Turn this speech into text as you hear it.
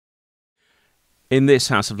In this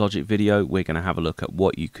House of Logic video, we're going to have a look at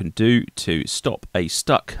what you can do to stop a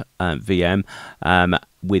stuck VM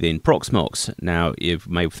within Proxmox. Now, you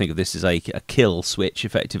may think of this as a kill switch,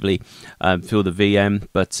 effectively, for the VM,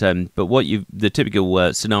 but the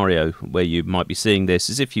typical scenario where you might be seeing this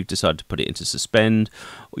is if you've decided to put it into suspend,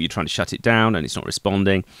 or you're trying to shut it down and it's not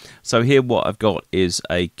responding. So here, what I've got is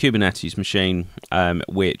a Kubernetes machine,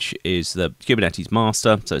 which is the Kubernetes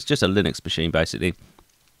master. So it's just a Linux machine, basically.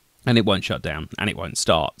 And it won't shut down, and it won't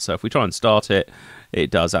start. So if we try and start it,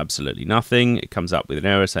 it does absolutely nothing. It comes up with an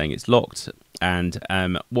error saying it's locked. And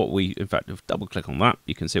what we, in fact, double click on that,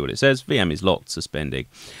 you can see what it says. VM is locked, suspending.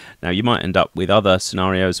 Now, you might end up with other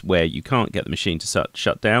scenarios where you can't get the machine to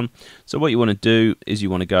shut down. So what you want to do is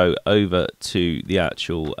you want to go over to the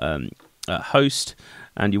actual host,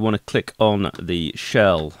 and you want to click on the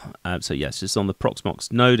shell. So yes, it's on the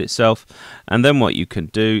Proxmox node itself. And then what you can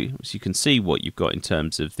do is you can see what you've got in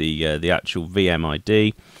terms of the actual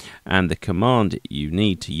VMID, and the command you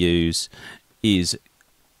need to use is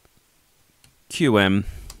qm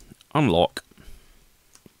unlock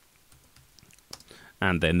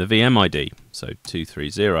and then the VMID, so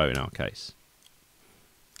 230 in our case.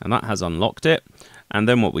 And that has unlocked it. And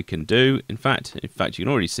then what we can do, in fact, you can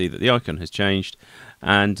already see that the icon has changed,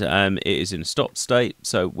 and it is in a stop state.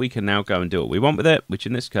 So we can now go and do what we want with it, which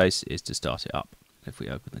in this case is to start it up. If we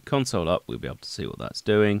open the console up, we'll be able to see what that's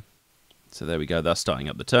doing. So there we go, that's starting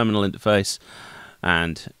up the terminal interface,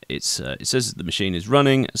 and it says that the machine is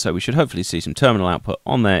running. So we should hopefully see some terminal output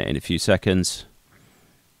on there in a few seconds.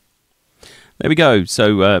 There we go.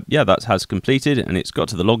 So yeah, that has completed, and it's got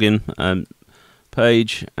to the login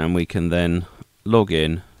page, and we can then log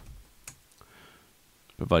in,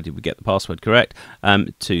 provided we get the password correct,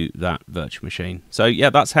 to that virtual machine. So yeah,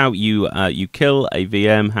 that's how you you kill a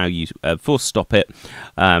VM, how you force stop it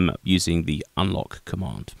using the unlock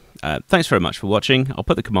command. Thanks very much for watching. I'll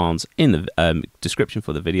put the commands in the description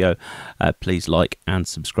for the video. Please like and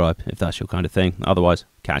subscribe if that's your kind of thing. Otherwise,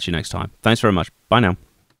 catch you next time. Thanks very much. Bye now.